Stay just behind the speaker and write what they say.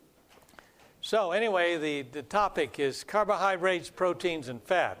So anyway, the topic is carbohydrates, proteins, and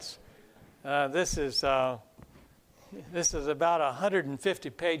fats. This is about 150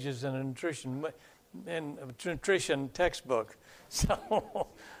 pages in a nutrition textbook. So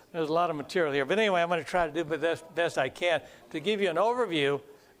there's a lot of material here. But anyway, I'm going to try to do the best I can to give you an overview.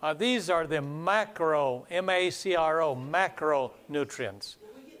 These are the macro, M-A-C-R-O, macronutrients.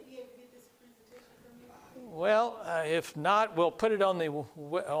 Well, if not, we'll put it on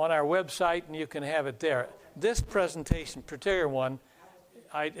our website, and you can have it there. This presentation, particular one,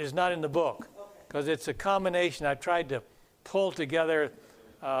 is not in the book because it's a combination. I tried to pull together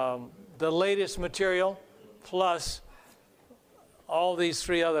the latest material plus all these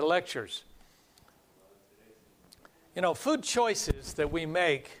 3 other lectures. You know, food choices that we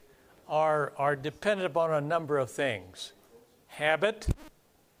make are dependent upon a number of things: habit,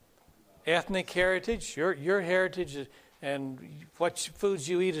 ethnic heritage. Your heritage and what foods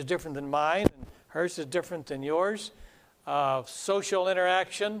you eat is different than mine, and hers is different than yours. Social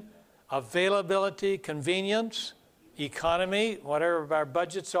interaction, availability, convenience, economy, whatever our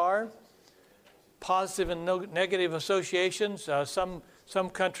budgets are. Positive and negative associations. Some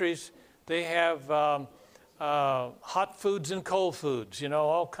countries, they have hot foods and cold foods. You know,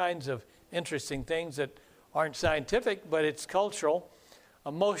 all kinds of interesting things that aren't scientific, but it's cultural.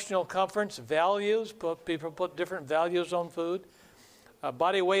 Emotional comforts, values. People put different values on food.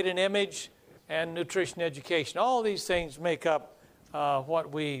 Body weight and image, and nutrition education. All these things make up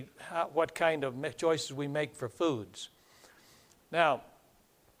what kind of choices we make for foods. Now,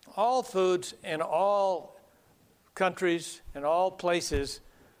 all foods in all countries and all places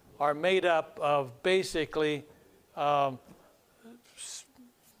are made up of basically 8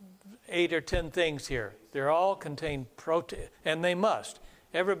 or 10 things here. They all contain protein, and they must.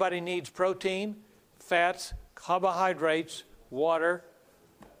 Everybody needs protein, fats, carbohydrates, water,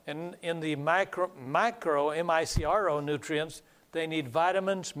 and in the macro, M-I-C-R-O nutrients, they need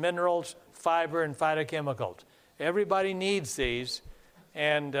vitamins, minerals, fiber, and phytochemicals. Everybody needs these,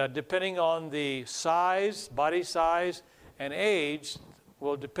 and depending on the size, body size, and age,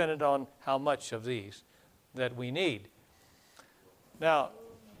 will depend on how much of these that we need. Now,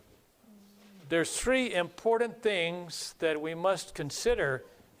 there's 3 important things that we must consider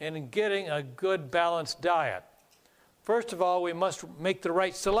in getting a good balanced diet. First of all, we must make the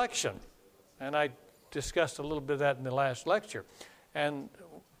right selection. And I discussed a little bit of that in the last lecture. And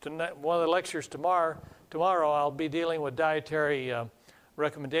one of the lectures tomorrow I'll be dealing with dietary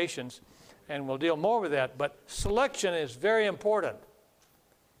recommendations, and we'll deal more with that. But selection is very important.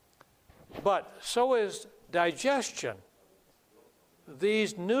 But so is digestion.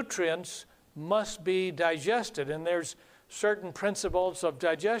 These nutrients must be digested, and there's certain principles of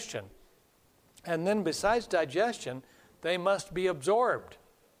digestion. And then besides digestion, they must be absorbed.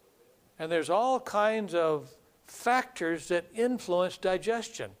 And there's all kinds of factors that influence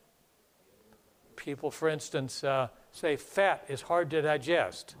digestion. People, for instance, say fat is hard to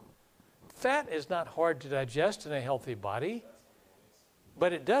digest. Fat is not hard to digest in a healthy body,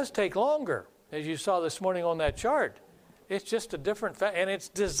 but it does take longer, as you saw this morning on that chart. It's just a different fat, and it's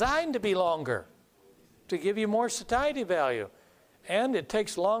designed to be longer, to give you more satiety value. And it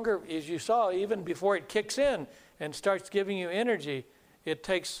takes longer, as you saw, even before it kicks in and starts giving you energy, it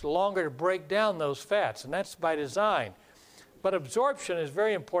takes longer to break down those fats, and that's by design. But absorption is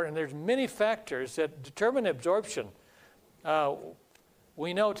very important. There's many factors that determine absorption.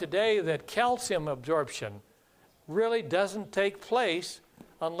 We know today that calcium absorption really doesn't take place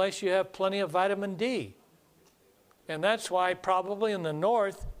unless you have plenty of vitamin D. And that's why probably in the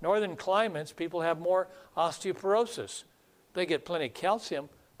northern climates, people have more osteoporosis. They get plenty of calcium,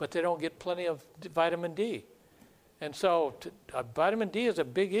 but they don't get plenty of vitamin D. And so vitamin D is a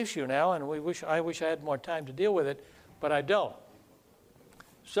big issue now, and I wish I had more time to deal with it, but I don't.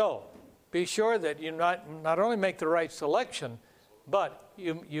 So be sure that you not only make the right selection, but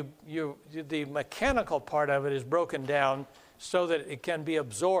the mechanical part of it is broken down so that it can be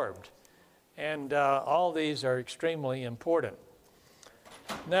absorbed. And all these are extremely important.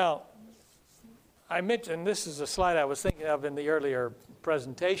 Now, I mentioned, this is a slide I was thinking of in the earlier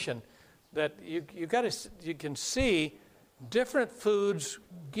presentation, that you can see different foods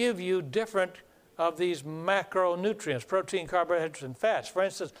give you different of these macronutrients, protein, carbohydrates, and fats. For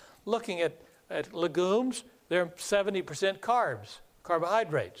instance, looking at legumes, they're 70%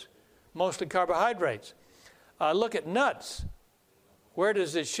 carbohydrates, mostly carbohydrates. Look at nuts. Where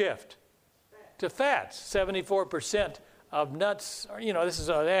does it shift? To fats. 74% of nuts, this is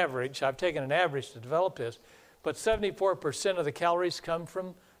an average. I've taken an average to develop this, but 74% of the calories come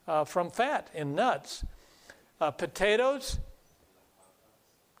from fat in nuts. Potatoes,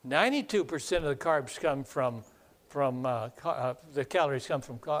 92% of the carbs come from the calories come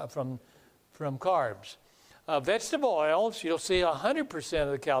from carbs. Vegetable oils, you'll see 100%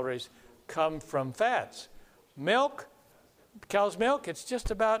 of the calories come from fats. Milk, cow's milk, it's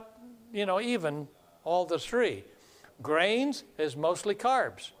just about, even all the three. Grains is mostly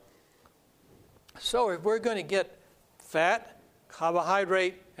carbs. So if we're going to get fat,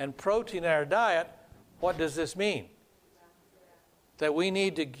 carbohydrate, and protein in our diet, what does this mean? That we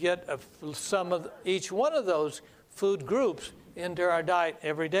need to get some of each one of those food groups into our diet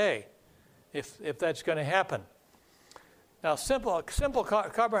every day, if that's going to happen. Now, simple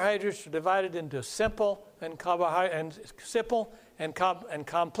carbohydrates are divided into simple and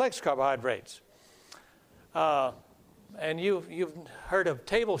complex carbohydrates. And you've heard of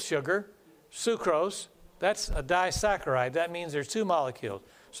table sugar, sucrose. That's a disaccharide. That means there's two molecules.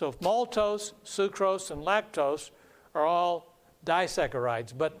 So maltose, sucrose, and lactose are all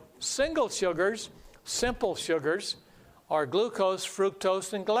disaccharides. But single sugars, simple sugars, are glucose,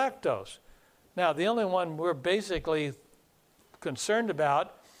 fructose, and galactose. Now, the only one we're basically concerned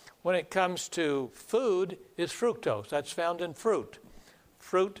about when it comes to food is fructose. That's found in fruit.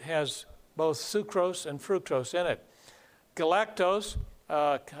 Fruit has both sucrose and fructose in it. Galactose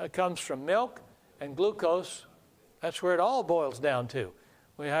comes from milk, and glucose, that's where it all boils down to.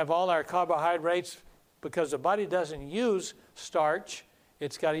 We have all our carbohydrates because the body doesn't use starch.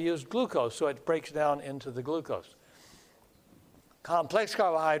 It's got to use glucose, so it breaks down into the glucose. Complex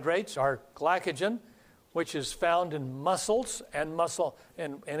carbohydrates are glycogen, which is found in muscles and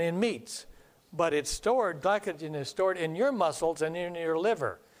in meats. But glycogen is stored in your muscles and in your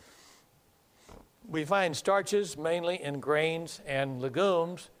liver. We find starches mainly in grains and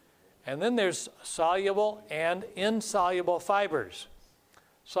legumes. And then there's soluble and insoluble fibers.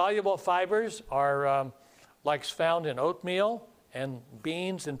 Soluble fibers are like found in oatmeal and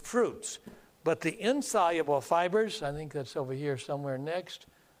beans and fruits. But the insoluble fibers, I think that's over here somewhere next.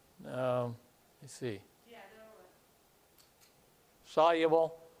 Let's see.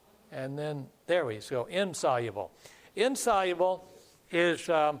 Soluble, and then there we go, insoluble. Insoluble is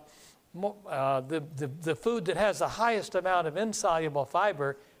the food that has the highest amount of insoluble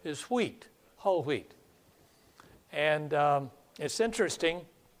fiber is wheat, whole wheat. And it's interesting,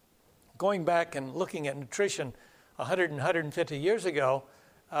 going back and looking at nutrition 100 and 150 years ago,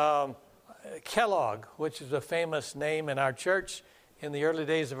 Kellogg, which is a famous name in our church, in the early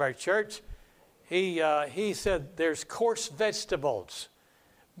days of our church, he said there's coarse vegetables,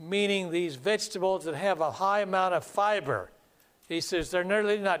 meaning these vegetables that have a high amount of fiber. He says they're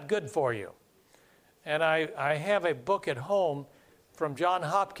nearly not good for you. And I have a book at home from Johns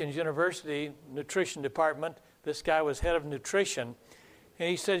Hopkins University Nutrition Department. This guy was head of nutrition. And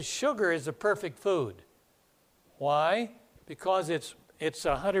he said sugar is the perfect food. Why? Because it's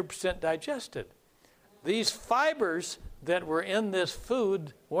 100% digested. These fibers that were in this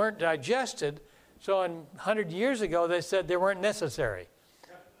food weren't digested. So 100 years ago, they said they weren't necessary.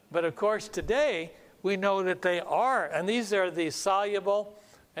 But of course, today, we know that they are. And these are the soluble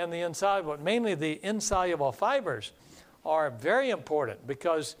and the insoluble. Mainly the insoluble fibers are very important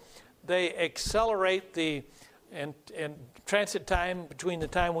because they accelerate the transit time between the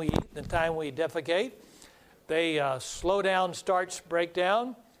time we eat and the time we defecate. They slow down starch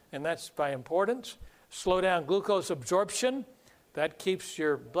breakdown, and that's by importance. Slow down glucose absorption. That keeps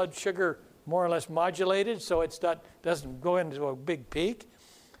your blood sugar more or less modulated so it doesn't go into a big peak.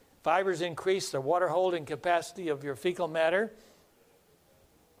 Fibers increase the water holding capacity of your fecal matter.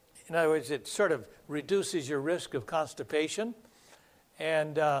 In other words, it sort of reduces your risk of constipation.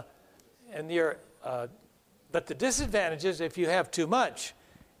 But the disadvantages if you have too much,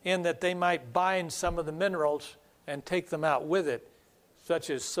 in that they might bind some of the minerals and take them out with it,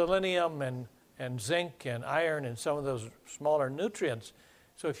 such as selenium and zinc and iron and some of those smaller nutrients.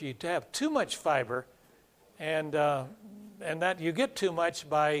 So if you have too much fiber, and that you get too much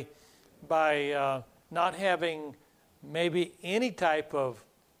by not having maybe any type of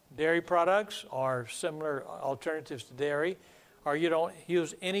dairy products or similar alternatives to dairy, or you don't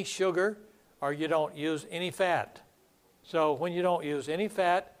use any sugar, or you don't use any fat. So when you don't use any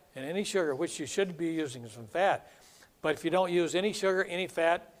fat and any sugar, which you should be using some fat, but if you don't use any sugar, any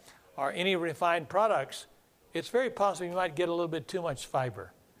fat, or any refined products, it's very possible you might get a little bit too much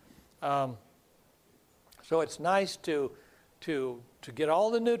fiber. So it's nice to get all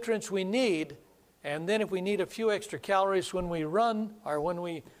the nutrients we need, and then if we need a few extra calories when we run, or when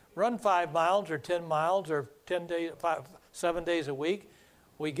we run 5 miles or 10 miles or 7 days a week,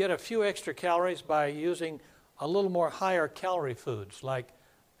 we get a few extra calories by using a little more higher calorie foods like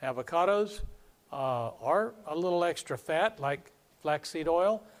avocados, or a little extra fat like flaxseed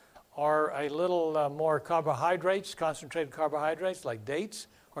oil, or a little more carbohydrates, concentrated carbohydrates like dates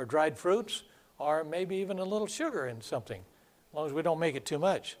or dried fruits, or maybe even a little sugar in something, as long as we don't make it too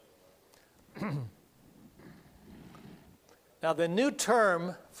much. Now, the new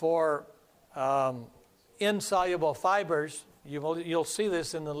term for insoluble fibers, you'll see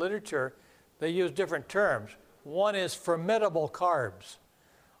this in the literature, they use different terms. One is fermentable carbs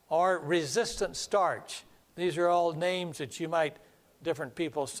or resistant starch. These are all names that different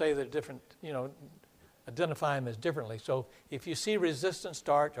people say that different, identify them as differently. So if you see resistant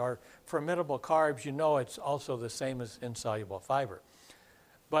starch or fermentable carbs, you know it's also the same as insoluble fiber.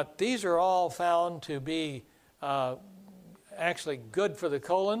 But these are all found to be actually good for the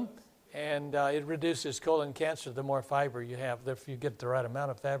colon, and it reduces colon cancer the more fiber you have, if you get the right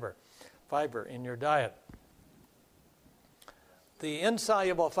amount of fiber in your diet. The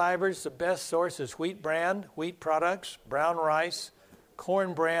insoluble fibers, the best source is wheat bran, wheat products, brown rice,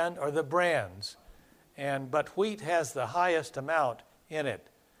 corn bran, or the brands. But wheat has the highest amount in it.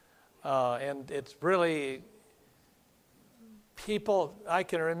 And it's really, I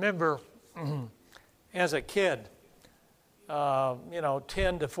can remember as a kid,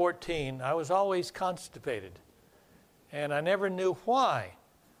 10 to 14, I was always constipated. And I never knew why.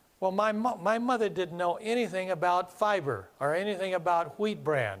 Well, my mother didn't know anything about fiber or anything about wheat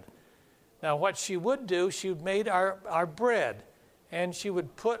bran. Now, what she would do, she made our bread, and she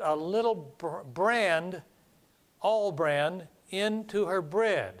would put a little all bran, into her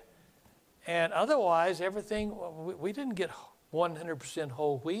bread. And otherwise, everything, we didn't get 100%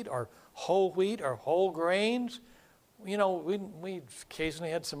 whole wheat or whole grains. We occasionally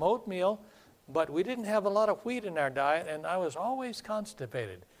had some oatmeal, but we didn't have a lot of wheat in our diet, and I was always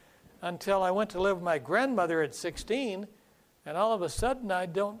constipated until I went to live with my grandmother at 16, and all of a sudden I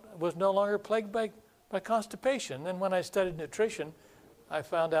was no longer plagued by constipation. Then when I studied nutrition, I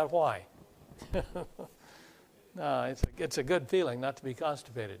found out why. It's a good feeling not to be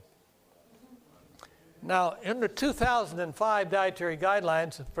constipated. Now, in the 2005 dietary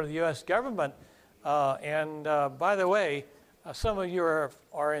guidelines for the U.S. government, by the way, some of you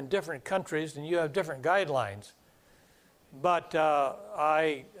are in different countries and you have different guidelines. But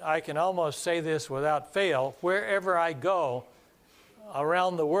I can almost say this without fail. Wherever I go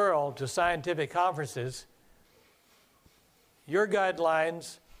around the world to scientific conferences, your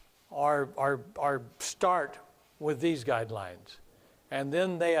guidelines start with these guidelines, and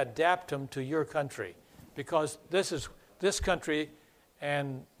then they adapt them to your country, because this country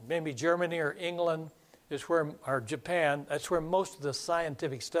and maybe Germany or England or Japan, that's where most of the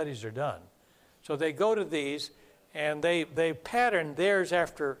scientific studies are done. So they go to these, and they pattern theirs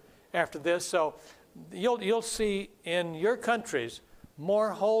after this. So you'll see in your countries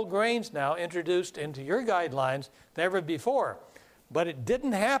more whole grains now introduced into your guidelines than ever before. But it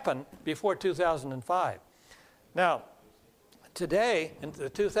didn't happen before 2005. Now, today, in the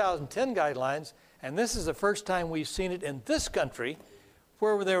 2010 guidelines, and this is the first time we've seen it in this country,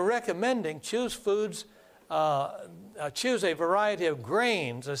 where they're recommending choose a variety of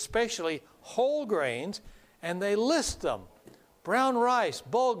grains, especially whole grains, and they list them: brown rice,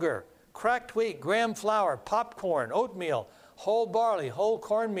 bulgur, cracked wheat, graham flour, popcorn, oatmeal, whole barley, whole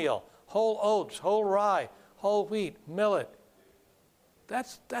cornmeal, whole oats, whole rye, whole wheat, millet.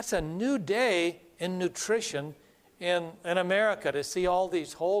 That's a new day in nutrition in America, to see all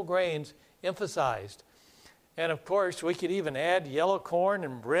these whole grains emphasized. And of course, we could even add yellow corn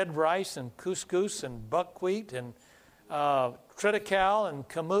and red rice and couscous and buckwheat and triticale and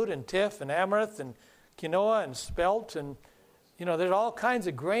kamut and teff and amaranth and quinoa and spelt. And, there's all kinds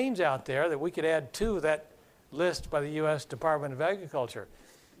of grains out there that we could add to that list by the U.S. Department of Agriculture.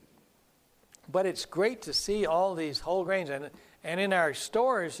 But it's great to see all these whole grains. And in our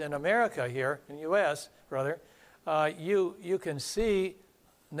stores in America here, in the U.S., rather, you can see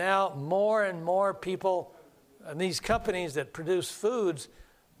now more and more people, and these companies that produce foods,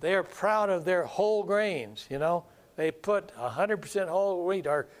 they are proud of their whole grains, They put 100% whole wheat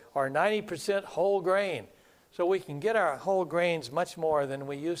or 90% whole grain. So we can get our whole grains much more than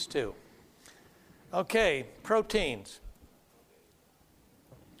we used to. Okay, proteins.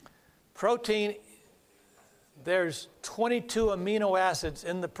 Protein, there's 22 amino acids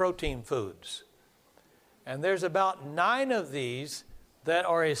in the protein foods. And there's about 9 of these that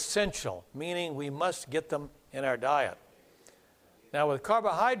are essential, meaning we must get them in our diet. Now, with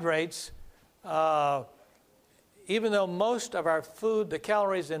carbohydrates, even though most of our food, the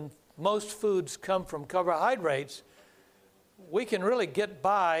calories in most foods come from carbohydrates, we can really get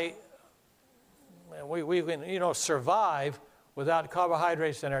by, we can, survive without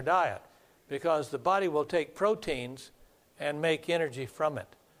carbohydrates in our diet, because the body will take proteins and make energy from it.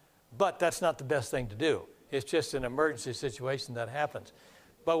 But that's not the best thing to do. It's just an emergency situation that happens.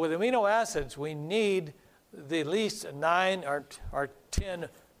 But with amino acids, we need the least 9 or 10,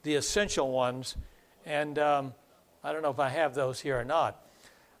 the essential ones. And I don't know if I have those here or not.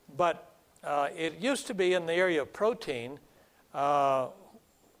 But it used to be in the area of protein, as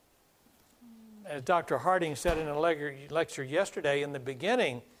Dr. Harding said in a lecture yesterday, in the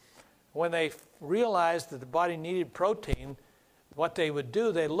beginning, when they realized that the body needed protein, what they would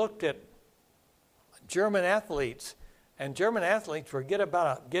do, they looked at German athletes, and German athletes were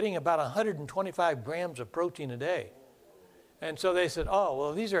getting about 125 grams of protein a day. And so they said, oh,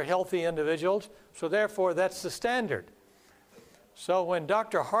 well, these are healthy individuals, so therefore that's the standard. So when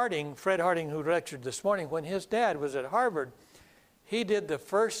Dr. Harding, Fred Harding, who lectured this morning, when his dad was at Harvard, he did the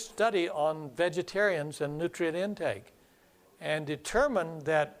first study on vegetarians and nutrient intake and determined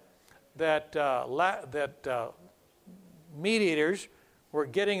that meat eaters were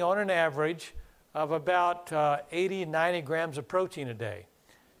getting on an average of about 80, 90 grams of protein a day,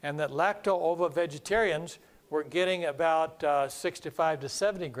 and that lacto-ovo-vegetarians were getting about 65 to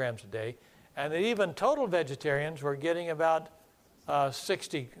 70 grams a day, and that even total vegetarians were getting about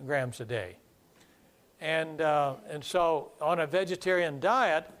 60 grams a day. And so on a vegetarian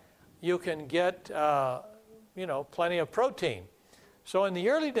diet, you can get plenty of protein. So in the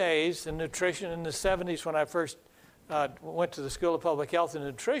early days in nutrition, in the 70s when I first went to the School of Public Health and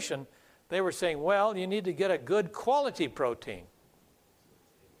Nutrition, they were saying, well, you need to get a good quality protein.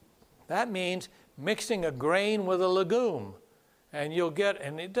 That means mixing a grain with a legume. And you'll get,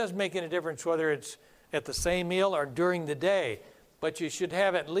 and it doesn't make any difference whether it's at the same meal or during the day, but you should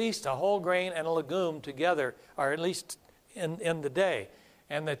have at least a whole grain and a legume together, or at least in the day,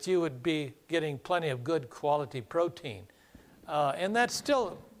 and that you would be getting plenty of good quality protein. And that's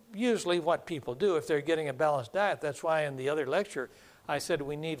still usually what people do if they're getting a balanced diet. That's why in the other lecture I said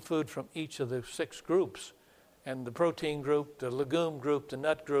we need food from each of the 6 groups, and the protein group, the legume group, the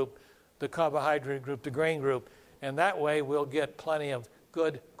nut group, the carbohydrate group, the grain group, and that way we'll get plenty of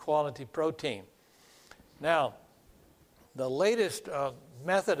good quality protein. Now, the latest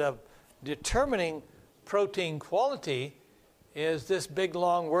method of determining protein quality is this big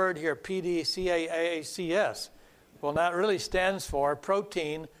long word here, PDCAACS. Well, that really stands for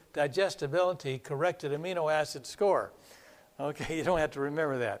Protein Digestibility Corrected Amino Acid Score. Okay, you don't have to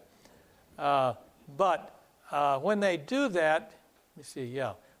remember that. But when they do that,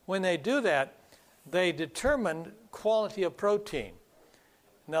 when they do that, they determine quality of protein.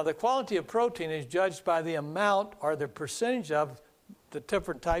 Now, the quality of protein is judged by the amount or the percentage of the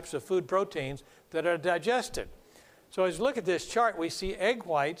different types of food proteins that are digested. So as you look at this chart, we see egg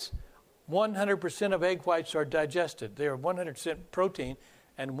whites. 100% of egg whites are digested. They are 100% protein,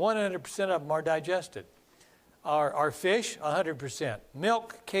 and 100% of them are digested. Our fish, 100%.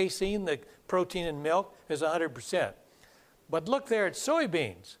 Milk, casein, the protein in milk, is 100%. But look there at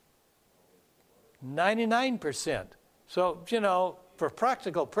soybeans, 99%. So, for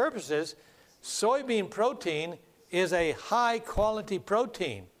practical purposes, soybean protein is a high-quality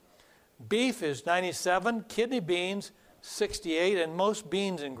protein. Beef is 97, kidney beans, 68, and most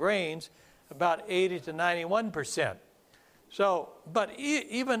beans and grains, about 80 to 91%. So, but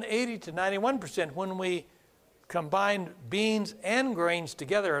even 80 to 91%, when we combine beans and grains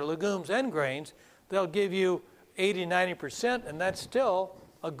together, or legumes and grains, they'll give you 80, 90%, and that's still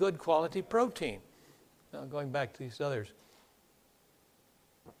a good quality protein. Now, going back to these others.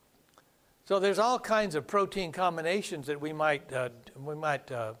 So there's all kinds of protein combinations that we might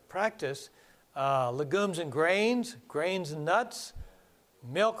practice. Legumes and grains and nuts,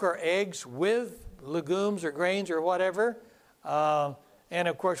 milk or eggs with legumes or grains or whatever. And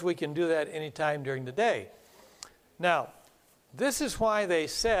of course, we can do that anytime during the day. Now, this is why they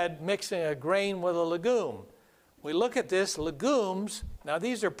said mixing a grain with a legume. We look at this, legumes, now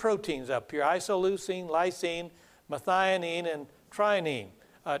these are proteins up here, isoleucine, lysine, methionine, and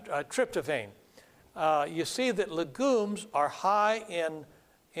tryptophan. You see that legumes are high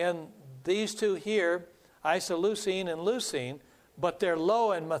in these two here, isoleucine and leucine, but they're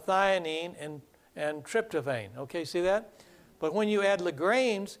low in methionine and tryptophan. Okay, see that? But when you add the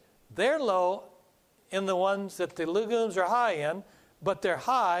grains, they're low in the ones that the legumes are high in, but they're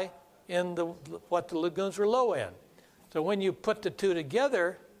high in what the legumes are low in. So when you put the two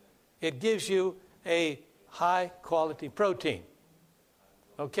together, it gives you a high quality protein.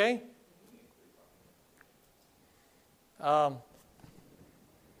 Okay?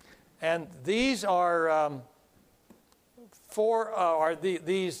 And these are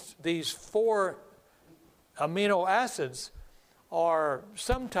these four amino acids are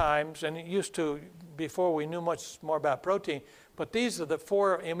sometimes, and it used to before we knew much more about protein. But these are the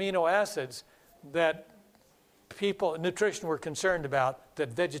 4 amino acids that nutrition were concerned about that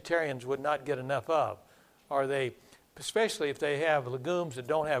vegetarians would not get enough of. Or especially if they have legumes that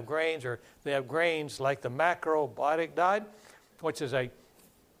don't have grains, or they have grains like the macrobiotic diet, which is a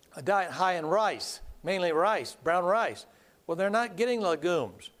diet high in rice, mainly rice, brown rice. Well, they're not getting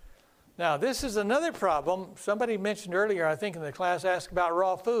legumes. Now, this is another problem. Somebody mentioned earlier, I think in the class, asked about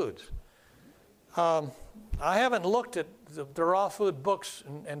raw foods. I haven't looked at the raw food books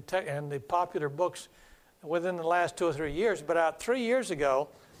and the popular books within the last 2 or 3 years, but about 3 years ago,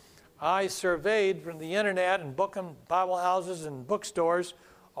 I surveyed from the internet and Bible houses and bookstores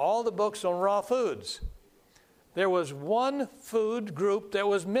all the books on raw foods. There was one food group that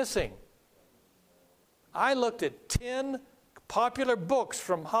was missing. I looked at 10 popular books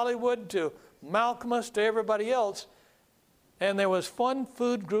from Hollywood to Malcolmus to everybody else, and there was one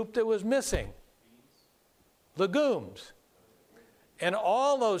food group that was missing: legumes. In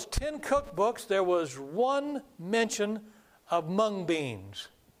all those 10 cookbooks, there was one mention of mung beans.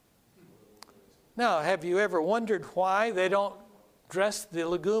 Now, have you ever wondered why they don't address the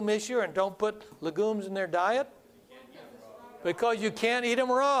legume issue and don't put legumes in their diet? Because you can't eat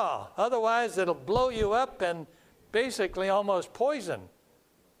them raw. Otherwise, it'll blow you up and basically almost poison.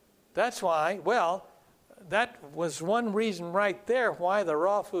 That's why, well, that was one reason right there why the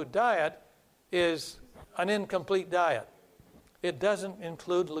raw food diet is an incomplete diet. It doesn't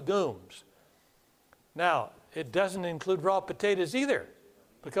include legumes. Now, it doesn't include raw potatoes either,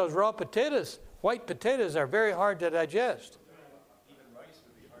 because raw potatoes, white potatoes, are very hard to digest. Even rice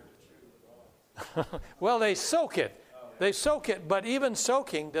would be hard to chew. Well, they soak it. They soak it, but even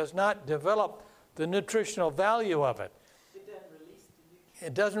soaking does not develop the nutritional value of it.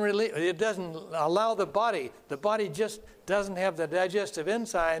 It doesn't allow the body. The body just doesn't have the digestive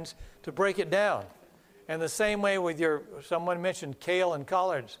enzymes to break it down. And the same way with someone mentioned kale and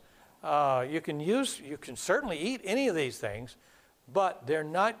collards. You can certainly eat any of these things, but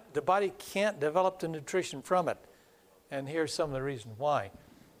the body can't develop the nutrition from it. And here's some of the reasons why.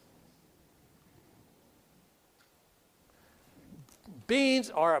 Beans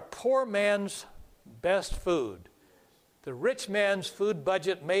are a poor man's best food. The rich man's food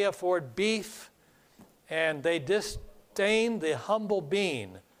budget may afford beef, and they disdain the humble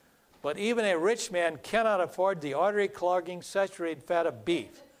bean. But even a rich man cannot afford the artery-clogging saturated fat of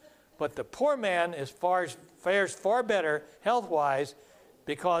beef. But the poor man fares far better health-wise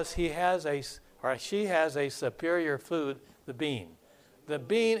because she has a superior food, the bean. The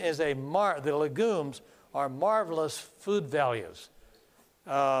bean is the legumes are marvelous food values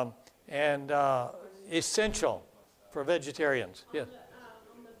and essential for vegetarians. Yes.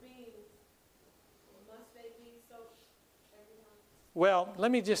 On the beans, must they be soaked every night? Well,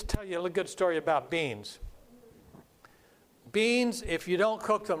 let me just tell you a good story about beans. Beans, if you don't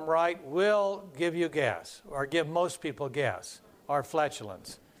cook them right, will give you gas, or give most people gas, or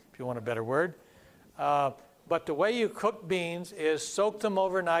flatulence, if you want a better word. But the way you cook beans is soak them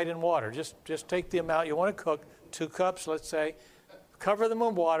overnight in water. Just take the amount you want to cook, 2 cups, let's say, cover them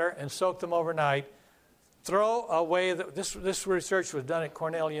in water and soak them overnight. Throw away, this research was done at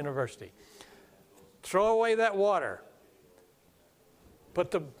Cornell University. Throw away that water. Put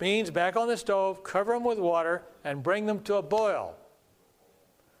the beans back on the stove, cover them with water, and bring them to a boil.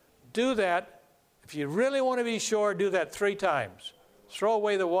 Do that. If you really want to be sure, do that 3 times. Throw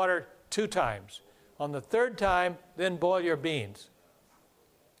away the water 2 times. On the 3rd time, then boil your beans.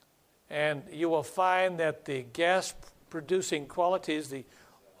 And you will find that the gas-producing qualities, the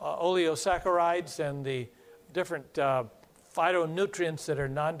oleosaccharides and the different phytonutrients that are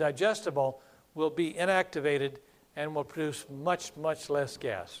non-digestible will be inactivated and will produce much, much less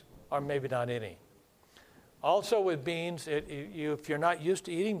gas, or maybe not any. Also with beans, if you're not used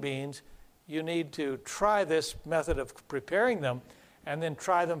to eating beans, you need to try this method of preparing them and then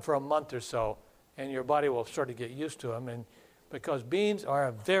try them for a month or so, and your body will sort of get used to them. And because beans are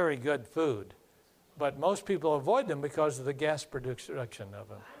a very good food, but most people avoid them because of the gas production of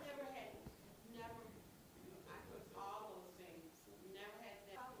them. I cooked all those things. Never had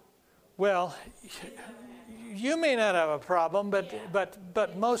that. Well, you may not have a problem,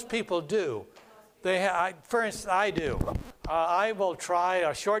 but most people do. For instance, I do. I will try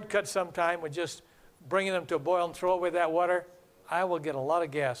a shortcut sometime with just bringing them to a boil and throw away that water. I will get a lot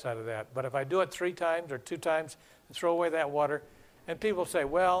of gas out of that. But if I do it 3 times or 2 times and throw away that water, and people say,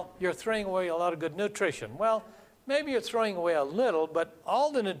 well, you're throwing away a lot of good nutrition. Well, maybe you're throwing away a little, but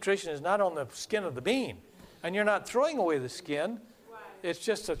all the nutrition is not on the skin of the bean. And you're not throwing away the skin. It's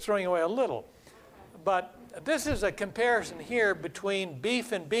just throwing away a little. But this is a comparison here between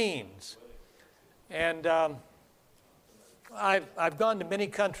beef and beans. And I've gone to many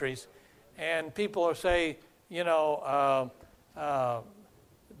countries, and people will say, you know,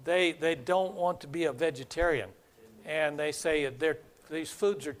 they don't want to be a vegetarian, and they say these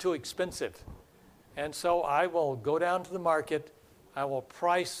foods are too expensive. And so I will go down to the market. I will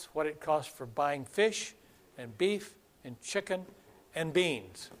price what it costs for buying fish and beef and chicken and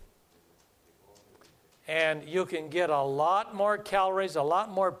beans. And you can get a lot more calories, a lot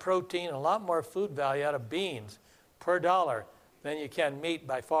more protein, a lot more food value out of beans per dollar than you can meat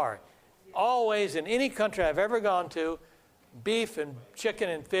by far. Always, in any country I've ever gone to, beef and chicken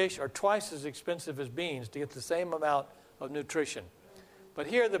and fish are twice as expensive as beans to get the same amount of nutrition. But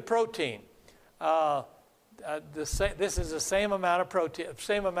here, the protein. This is the same amount of protein,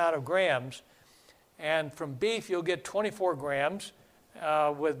 same amount of grams. And from beef, you'll get 24 grams.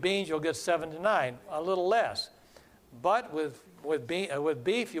 With beans, you'll get 7 to 9, a little less. But with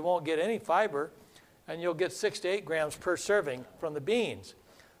beef, you won't get any fiber, and you'll get 6 to 8 grams per serving from the beans.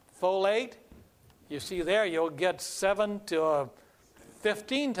 Folate, you see there, you'll get 7 to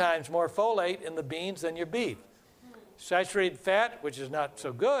 15 times more folate in the beans than your beef. Saturated fat, which is not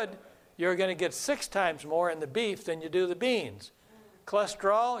so good, you're going to get 6 times more in the beef than you do the beans.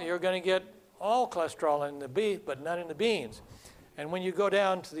 Cholesterol, you're going to get all cholesterol in the beef, but none in the beans. And when you go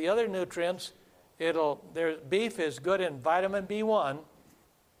down to the other nutrients, beef is good in vitamin B1,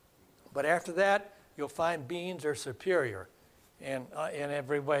 but after that, you'll find beans are superior in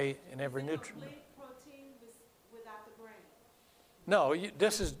every way, in every nutrient. Protein without the grain. No,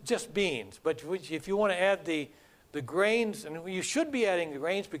 this is just beans. But if you want to add the grains, and you should be adding the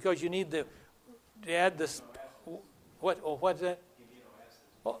grains because you need to add this. What's that?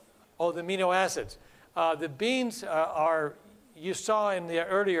 The amino acids. The beans are. You saw in the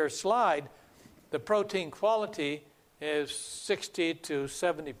earlier slide, the protein quality is 60 to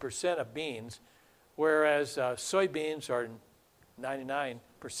 70% of beans, whereas soybeans are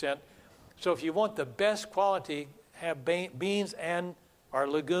 99%. So if you want the best quality, have beans and or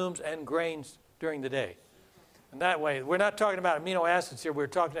legumes and grains during the day. And that way, we're not talking about amino acids here. We're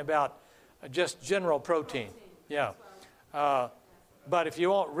talking about just general protein. Yeah. But if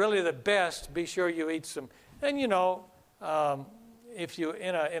you want really the best, be sure you eat some. And if you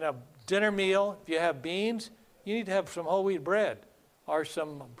in a dinner meal, if you have beans, you need to have some whole wheat bread, or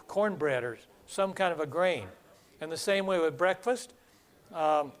some cornbread, or some kind of a grain. And the same way with breakfast.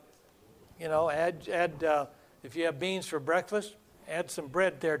 Add if you have beans for breakfast, add some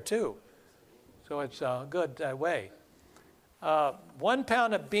bread there too. So it's good that way. 1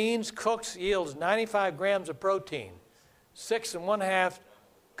 pound of beans cooked yields 95 grams of protein. 6 1/2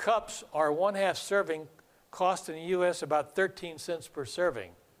 cups or 1/2 serving cost in the U.S. about 13 cents per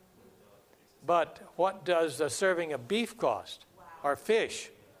serving. But what does a serving of beef cost, or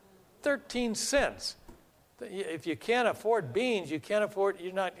fish? 13 cents. If you can't afford beans, you can't afford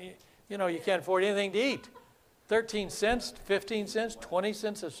anything to eat. 13 cents, 15 cents, 20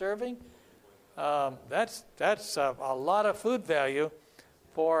 cents a serving. That's a lot of food value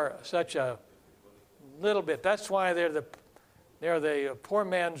for such a little bit. That's why they're the poor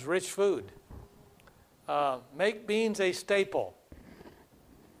man's rich food. Make beans a staple,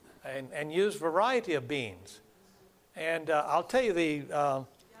 and use variety of beans. And I'll tell you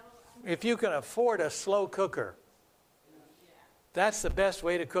if you can afford a slow cooker, that's the best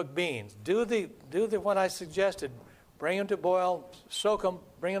way to cook beans. Do the what I suggested. Bring them to boil, soak them,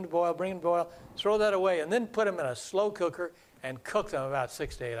 bring them to boil, throw that away, and then put them in a slow cooker and cook them about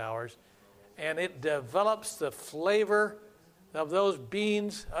 6 to 8 hours. And it develops the flavor of those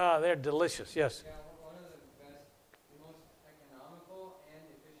beans. They're delicious, yes. Yeah, one of the best, the most economical and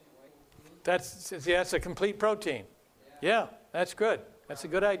efficient ways to food. That's a complete protein. Yeah, that's good. That's a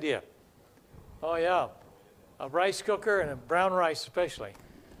good idea. Oh, yeah. A rice cooker and a brown rice especially.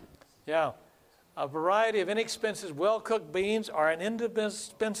 Yeah. A variety of inexpensive, well-cooked beans are an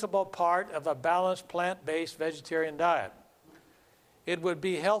indispensable part of a balanced plant-based vegetarian diet. It would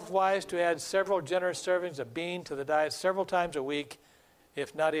be health-wise to add several generous servings of bean to the diet several times a week,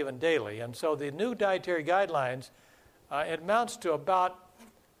 if not even daily. And so the new dietary guidelines, it amounts to about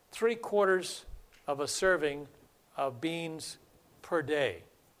 3/4 of a serving of beans per day.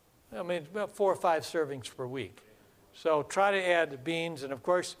 I mean, about 4 or 5 servings per week. So try to add beans, and of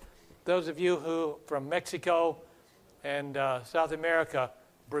course, those of you who from Mexico and South America,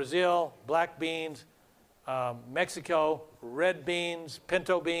 Brazil, black beans, Mexico, red beans,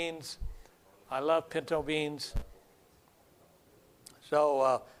 pinto beans. I love pinto beans.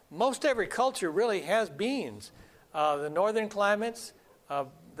 So most every culture really has beans. The northern climates,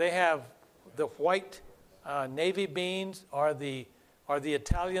 they have the white navy beans, or the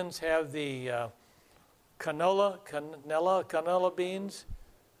Italians have the canola beans.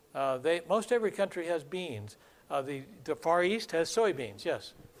 Most every country has beans. The Far East has soybeans,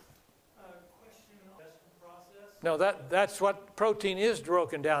 yes. Question on the digestion process. No, that's what protein is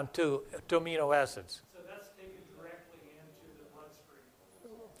broken down to amino acids. So that's taken directly into the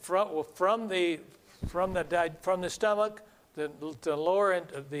bloodstream. From the stomach, the lower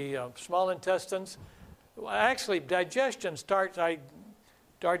end of the small intestines. Actually, digestion starts in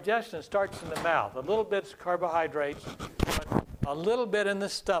the mouth. A little bit's carbohydrates, but a little bit in the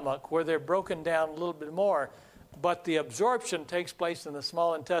stomach where they're broken down a little bit more. But the absorption takes place in the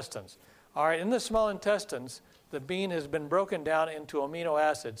small intestines. All right, in the small intestines, the bean has been broken down into amino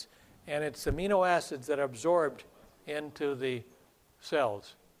acids, and it's amino acids that are absorbed into the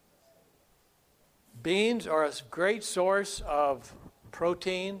cells. Beans are a great source of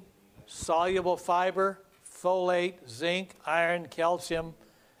protein, soluble fiber, folate, zinc, iron, calcium,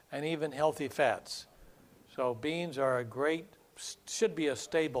 and even healthy fats. So beans are should be a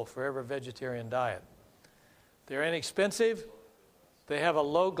staple for every vegetarian diet. They're inexpensive. They have a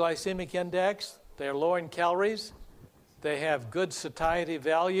low glycemic index. They're low in calories. They have good satiety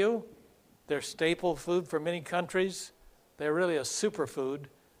value. They're staple food for many countries. They're really a superfood,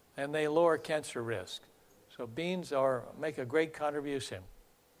 and they lower cancer risk. So beans make a great contribution.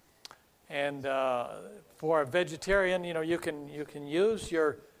 And for a vegetarian, you can use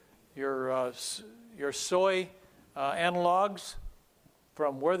your soy analogs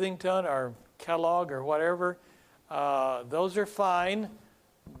from Worthington or Kellogg or whatever. Those are fine,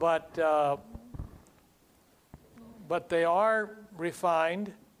 but they are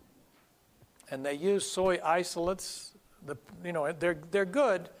refined, and they use soy isolates. They're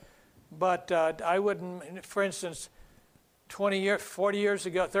good, but I wouldn't. For instance, 20 years, 40 years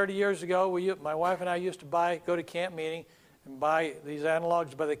ago, 30 years ago, my wife and I used to go to camp meeting and buy these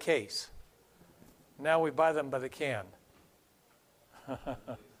analogs by the case. Now we buy them by the can.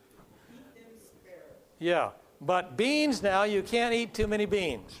 Yeah, but beans now, you can't eat too many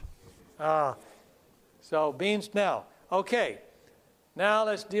beans. So beans now. Okay, now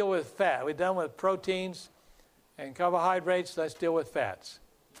let's deal with fat. We're done with proteins and carbohydrates. Let's deal with fats.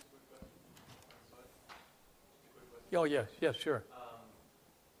 Oh, yes, sure.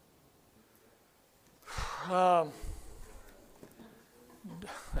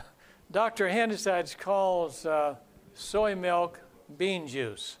 Dr. Handesides calls soy milk bean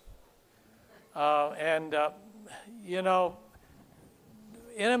juice. In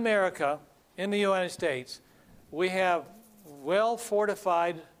America, in the United States, we have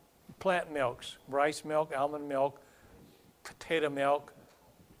well-fortified plant milks, rice milk, almond milk, potato milk,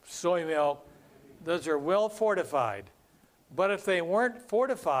 soy milk. Those are well fortified. But if they weren't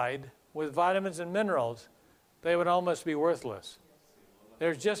fortified with vitamins and minerals, they would almost be worthless.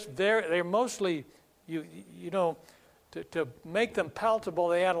 They're mostly, to make them palatable,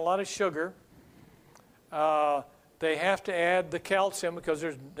 they add a lot of sugar. They have to add the calcium because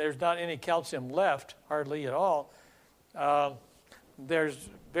there's not any calcium left, hardly at all. There's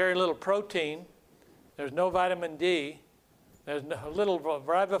very little protein. There's no vitamin D. There's little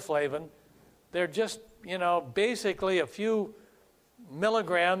riboflavin. They're just, basically a few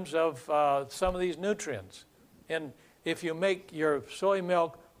milligrams of some of these nutrients. And if you make your soy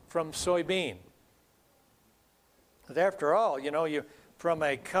milk from soybean, after all, from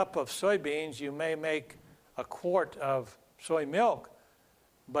a cup of soybeans, you may make a quart of soy milk,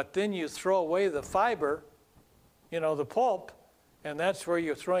 but then you throw away the fiber, the pulp, and that's where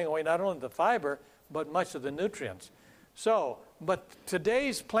you're throwing away not only the fiber, but much of the nutrients. But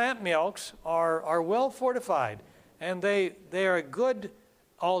today's plant milks are well fortified, and they are a good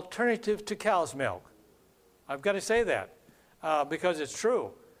alternative to cow's milk. I've got to say that because it's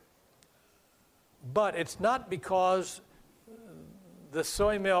true. But it's not because the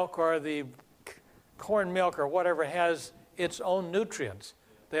soy milk or the corn milk or whatever has its own nutrients.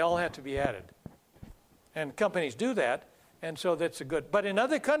 They all have to be added. And companies do that, and so that's a good. But in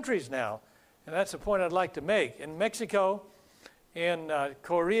other countries now, and that's the point I'd like to make, in Mexico, in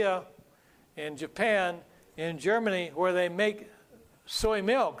Korea, in Japan, in Germany, where they make soy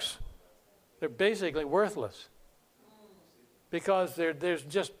milks, they're basically worthless because there's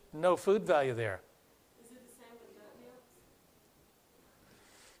just no food value there. Is it the same with nut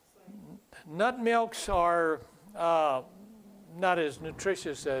milks? Nut milks are not as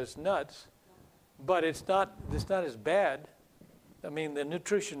nutritious as nuts, but it's not as bad. I mean, the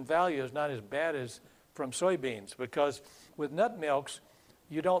nutrition value is not as bad as from soybeans because with nut milks,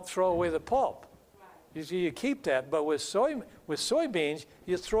 you don't throw away the pulp. Right. You keep that, but with soybeans,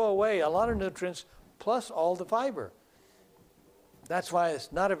 you throw away a lot of nutrients plus all the fiber. That's why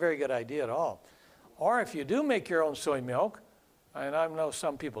it's not a very good idea at all. Or if you do make your own soy milk, and I know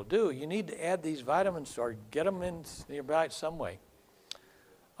some people do, you need to add these vitamins or get them in your diet some way.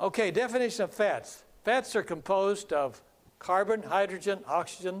 Okay, definition of fats. Fats are composed of carbon, hydrogen,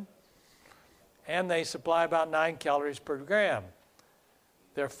 oxygen, and they supply about 9 calories per gram.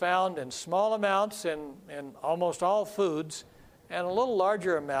 They're found in small amounts in almost all foods and a little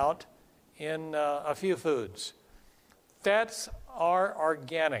larger amount in a few foods. Fats are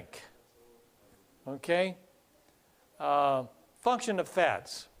organic. Okay? Function of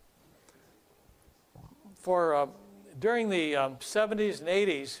fats. During the 70s and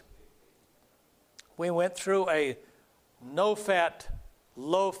 80s, we went through a no-fat,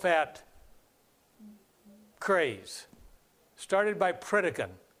 low-fat craze. Started by Pritikin,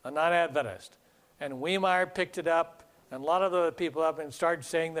 a non-Adventist. And Wiemeyer picked it up, and a lot of other people up and started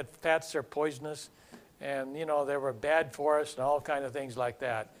saying that fats are poisonous, and, they were bad for us, and all kind of things like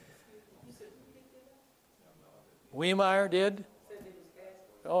that. Wiemeyer did?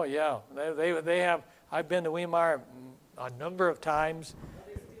 Oh, yeah. They have. I've been to Wiemeyer a number of times.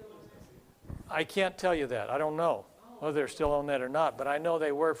 I can't tell you that. I don't know whether they're still on that or not, but I know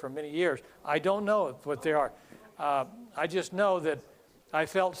they were for many years. I don't know what they are. I just know that I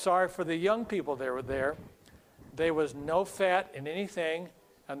felt sorry for the young people that were there. There was no fat in anything,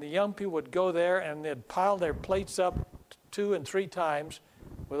 and the young people would go there and they'd pile their plates up 2 and 3 times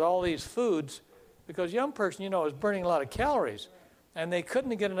with all these foods, because a young person, is burning a lot of calories, and they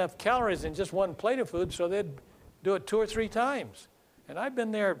couldn't get enough calories in just one plate of food, so they'd do it 2 or 3 times. And I've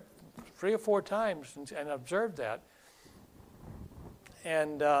been there 3 or 4 times and observed that.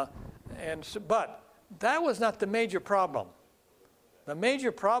 But that was not the major problem. The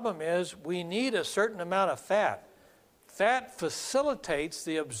major problem is we need a certain amount of fat. Fat facilitates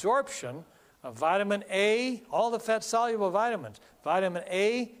the absorption of vitamin A, all the fat-soluble vitamins, vitamin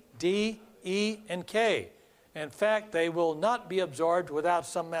A, D, E, and K. In fact, they will not be absorbed without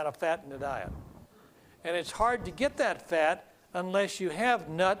some amount of fat in the diet. And it's hard to get that fat unless you have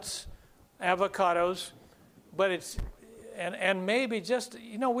nuts, avocados, but and maybe just,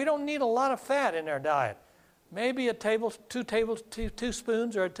 we don't need a lot of fat in our diet. Maybe 2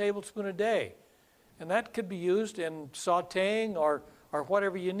 teaspoons or a tablespoon a day. And that could be used in sautéing or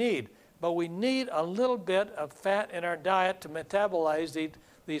whatever you need. But we need a little bit of fat in our diet to metabolize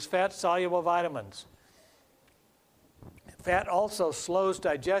these fat-soluble vitamins. Fat also slows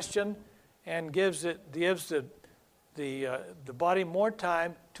digestion and gives the body more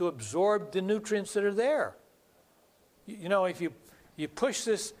time to absorb the nutrients that are there. If you push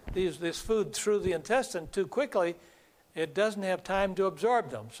this food through the intestine too quickly, it doesn't have time to absorb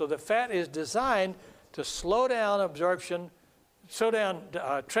them. So the fat is designed to slow down absorption, slow down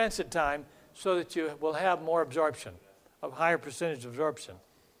transit time, so that you will have more absorption, a higher percentage of absorption.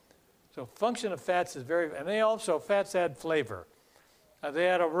 So function of fats is and fats add flavor. They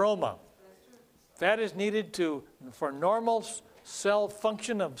add aroma. Fat is needed for normal cell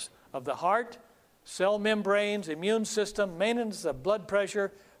function of the heart, cell membranes, immune system, maintenance of blood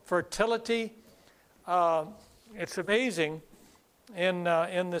pressure, fertility. It's amazing. In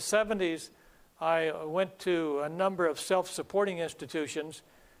the 70s, I went to a number of self-supporting institutions,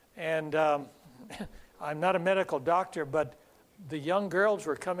 and I'm not a medical doctor, but the young girls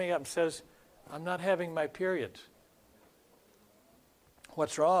were coming up and says, "I'm not having my periods."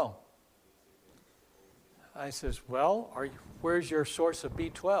 "What's wrong?" I says, "Well, where's your source of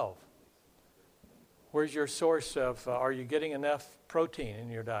B12? Where's your source of, are you getting enough protein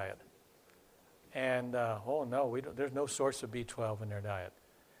in your diet?" And, "Oh, no, there's no source of B12 in their diet."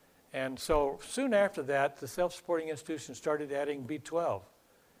 And so soon after that, the self-supporting institution started adding B12.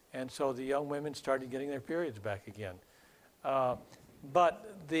 And so the young women started getting their periods back again.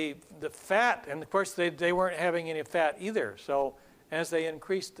 But the fat, and of course they weren't having any fat either. So as they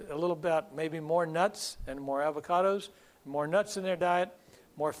increased a little bit, maybe more nuts and more avocados, more nuts in their diet,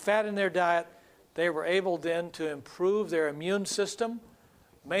 more fat in their diet, they were able then to improve their immune system,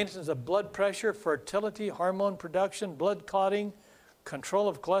 maintenance of blood pressure, fertility, hormone production, blood clotting, control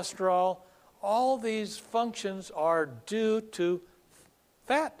of cholesterol. All these functions are due to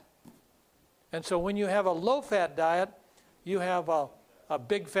fat. And so when you have a low-fat diet, you have a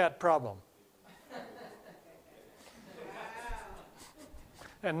big fat problem.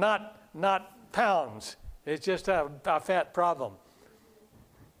 And not pounds. It's just a fat problem.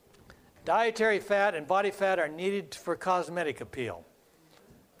 Dietary fat and body fat are needed for cosmetic appeal.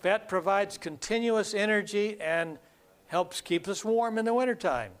 Fat provides continuous energy and helps keep us warm in the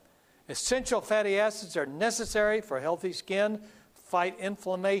wintertime. Essential fatty acids are necessary for healthy skin, fight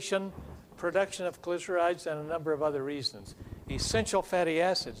inflammation, production of glycerides, and a number of other reasons. Essential fatty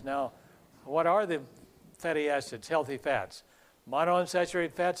acids. Now, What are the fatty acids, healthy fats?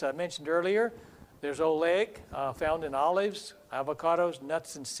 Monounsaturated fats I mentioned earlier. There's oleic, found in olives, avocados,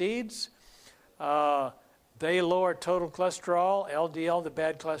 nuts, and seeds. They lower total cholesterol, LDL, the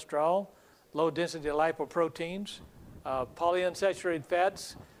bad cholesterol, low-density lipoproteins. Polyunsaturated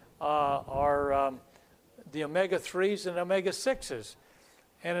fats are the omega-3s and omega-6s.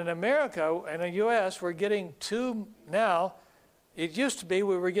 And in America, in the U.S., we're getting now. It used to be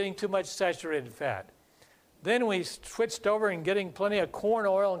we were getting too much saturated fat. Then we switched over and getting plenty of corn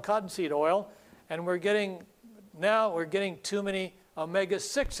oil and cottonseed oil, and we're getting too many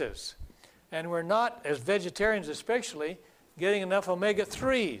omega-6s. And we're not, as vegetarians especially, getting enough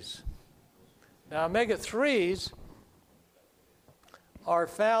omega-3s. Now, omega-3s are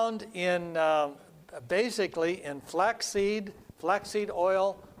found in basically in flaxseed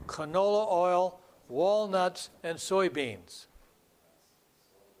oil, canola oil, walnuts, and soybeans.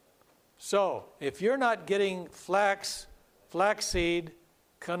 So, if you're not getting flaxseed,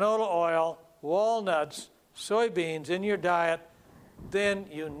 canola oil, walnuts, soybeans in your diet, then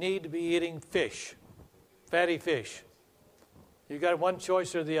you need to be eating fish, fatty fish. You've got one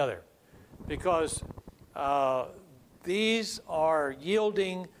choice or the other, because these are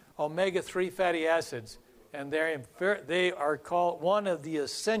yielding omega-3 fatty acids, and they are called one of the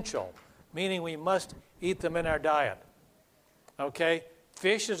essential, meaning we must eat them in our diet. Okay?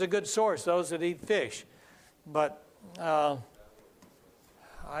 Fish is a good source, those that eat fish. But I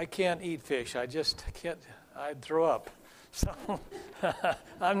can't eat fish. I just can't. I'd throw up. So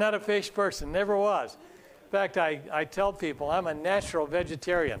I'm not a fish person, never was. In fact, I tell people I'm a natural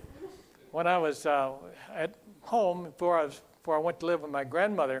vegetarian. When I was at home, before I went to live with my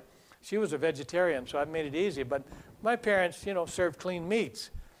grandmother, she was a vegetarian, so I made it easy. But my parents, served clean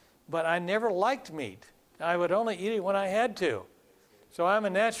meats. But I never liked meat. I would only eat it when I had to. So I'm a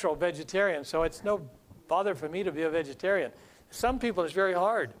natural vegetarian, so it's no bother for me to be a vegetarian. Some people, it's very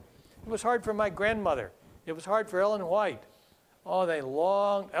hard. It was hard for my grandmother. It was hard for Ellen White. Oh,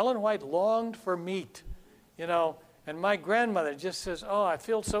 Ellen White longed for meat, and my grandmother just says, oh, I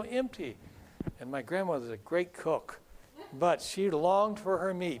feel so empty. And my grandmother's a great cook, but she longed for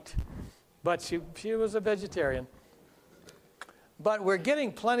her meat. But she was a vegetarian. But we're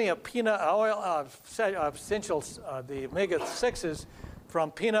getting plenty of peanut oil, essentials, the omega-6s, from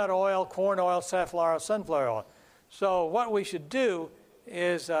peanut oil, corn oil, safflower oil, sunflower oil. So what we should do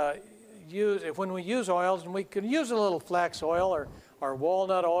is when we use oils, and we can use a little flax oil or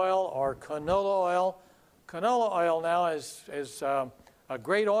walnut oil or canola oil. Canola oil now is a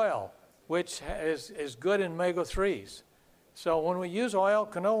great oil, which is good in omega-3s. So when we use oil,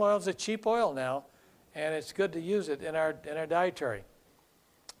 canola oil is a cheap oil now, and it's good to use it in our dietary.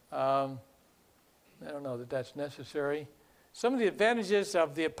 I don't know that that's necessary. Some of the advantages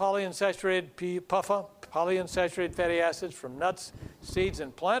of the polyunsaturated polyunsaturated fatty acids from nuts, seeds,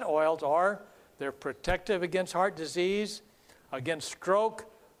 and plant oils are they're protective against heart disease, against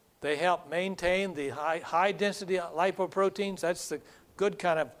stroke. They help maintain the high-density lipoproteins. That's the good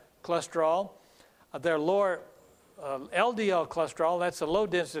kind of cholesterol. They're lower LDL cholesterol. That's a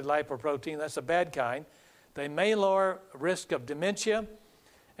low-density lipoprotein. That's a bad kind. They may lower risk of dementia.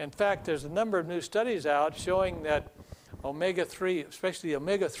 In fact, there's a number of new studies out showing that omega-3, especially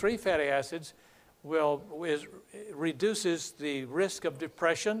omega-3 fatty acids, reduces the risk of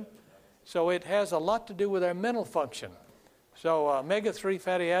depression. So it has a lot to do with our mental function. So omega-3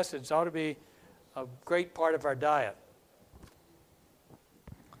 fatty acids ought to be a great part of our diet.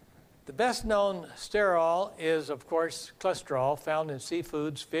 The best known sterol is, of course, cholesterol found in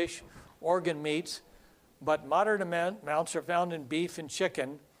seafoods, fish, organ meats, but moderate amounts are found in beef and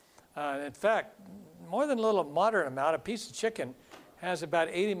chicken. In fact, more than a little moderate amount, a piece of chicken has about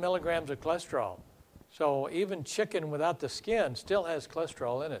 80 milligrams of cholesterol. So even chicken without the skin still has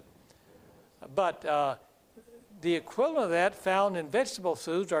cholesterol in it. But the equivalent of that found in vegetable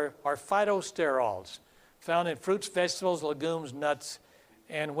foods are phytosterols, found in fruits, vegetables, legumes, nuts,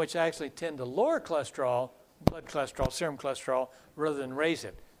 and which actually tend to lower cholesterol, blood cholesterol, serum cholesterol, rather than raise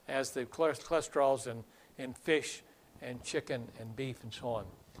it, as the cholesterols in fish and chicken and beef and so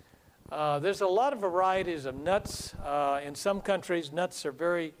on. There's a lot of varieties of nuts. In some countries, nuts are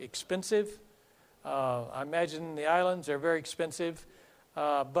very expensive. I imagine in the islands they're very expensive.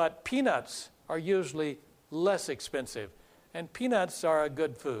 But peanuts are usually less expensive. And peanuts are a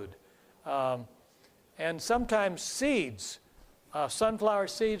good food. And sometimes seeds, sunflower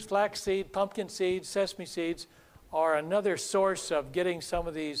seeds, flax seed, pumpkin seeds, sesame seeds, are another source of getting some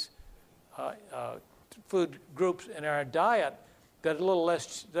of these food groups in our diet that are a little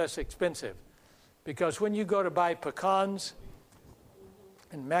less expensive. Because when you go to buy pecans,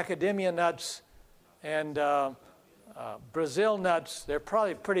 And macadamia nuts and Brazil nuts, they're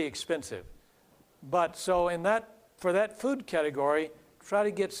probably pretty expensive. But so for that food category, try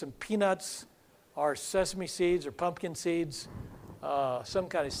to get some peanuts or sesame seeds or pumpkin seeds, some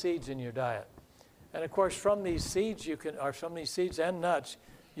kind of seeds in your diet. And of course, from these seeds and nuts,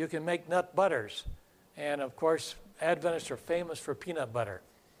 you can make nut butters. And of course, Adventists are famous for peanut butter.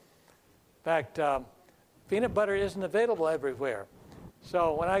 In fact, peanut butter isn't available everywhere.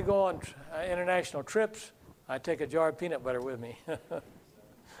 So when I go on international trips, I take a jar of peanut butter with me.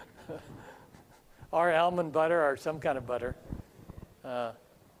 Or almond butter or some kind of butter.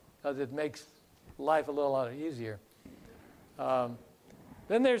 Because it makes life a lot easier.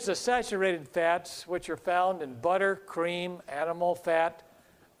 Then there's the saturated fats, which are found in butter, cream, animal fat,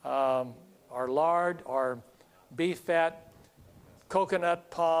 or lard, or beef fat,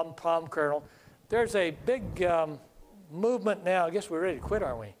 coconut, palm kernel. There's a big movement now. I guess we're ready to quit,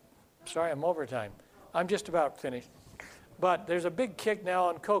 aren't we? Sorry, I'm overtime. I'm just about finished. But there's a big kick now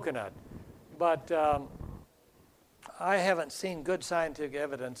on coconut. But I haven't seen good scientific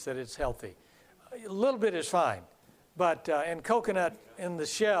evidence that it's healthy. A little bit is fine. But in coconut, in the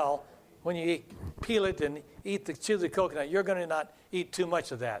shell, when you peel it and chew the coconut, you're going to not eat too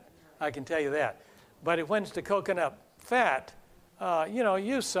much of that. I can tell you that. But when it's the coconut fat,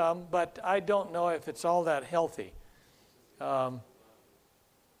 use some, but I don't know if it's all that healthy. Let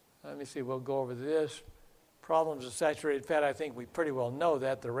me see, we'll go over this. Problems of saturated fat, I think we pretty well know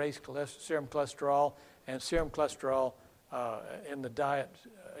that. The raised serum cholesterol and serum cholesterol in the diet,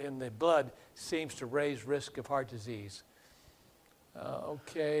 in the blood, seems to raise risk of heart disease.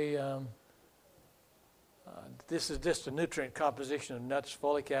 This is just a nutrient composition of nuts,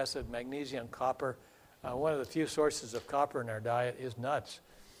 folic acid, magnesium, copper. One of the few sources of copper in our diet is nuts.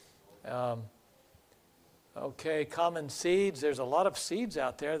 Common seeds. There's a lot of seeds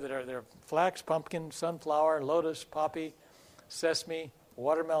out there that are flax, pumpkin, sunflower, lotus, poppy, sesame,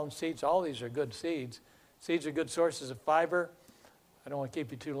 watermelon seeds. All these are good seeds. Seeds are good sources of fiber. I don't want to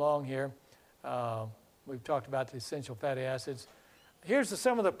keep you too long here. We've talked about the essential fatty acids. Here's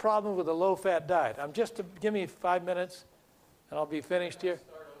some of the problems with a low-fat diet. Give me 5 minutes, and I'll be finished here.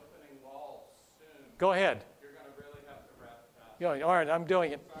 Start opening walls soon. Go ahead. You're going to really have to wrap it up. All right, I'm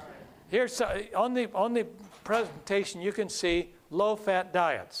doing it. Sorry. Here's on the presentation, you can see low-fat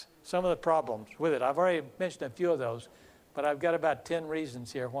diets, some of the problems with it. I've already mentioned a few of those, but I've got about 10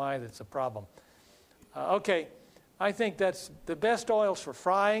 reasons here why that's a problem. I think that's the best oils for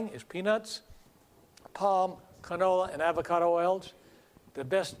frying is peanuts, palm, canola, and avocado oils. The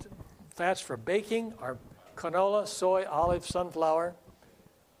best fats for baking are canola, soy, olive, sunflower.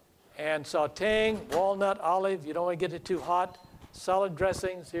 And sauteing, walnut, olive. You don't want to get it too hot. Solid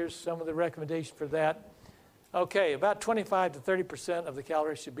dressings, here's some of the recommendations for that. About 25 to 30% of the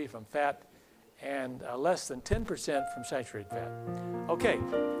calories should be from fat and less than 10% from saturated fat.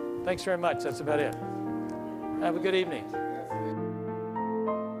 Thanks very much. That's about it. Have a good evening.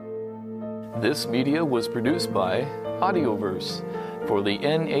 This media was produced by Audioverse for the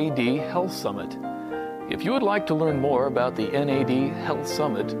NAD Health Summit. If you would like to learn more about the NAD Health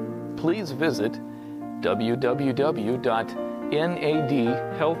Summit, please visit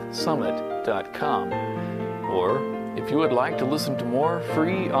www.nadhealthsummit.com. Or if you would like to listen to more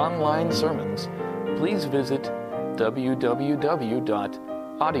free online sermons, please visit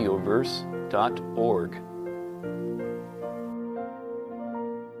www.audioverse.org.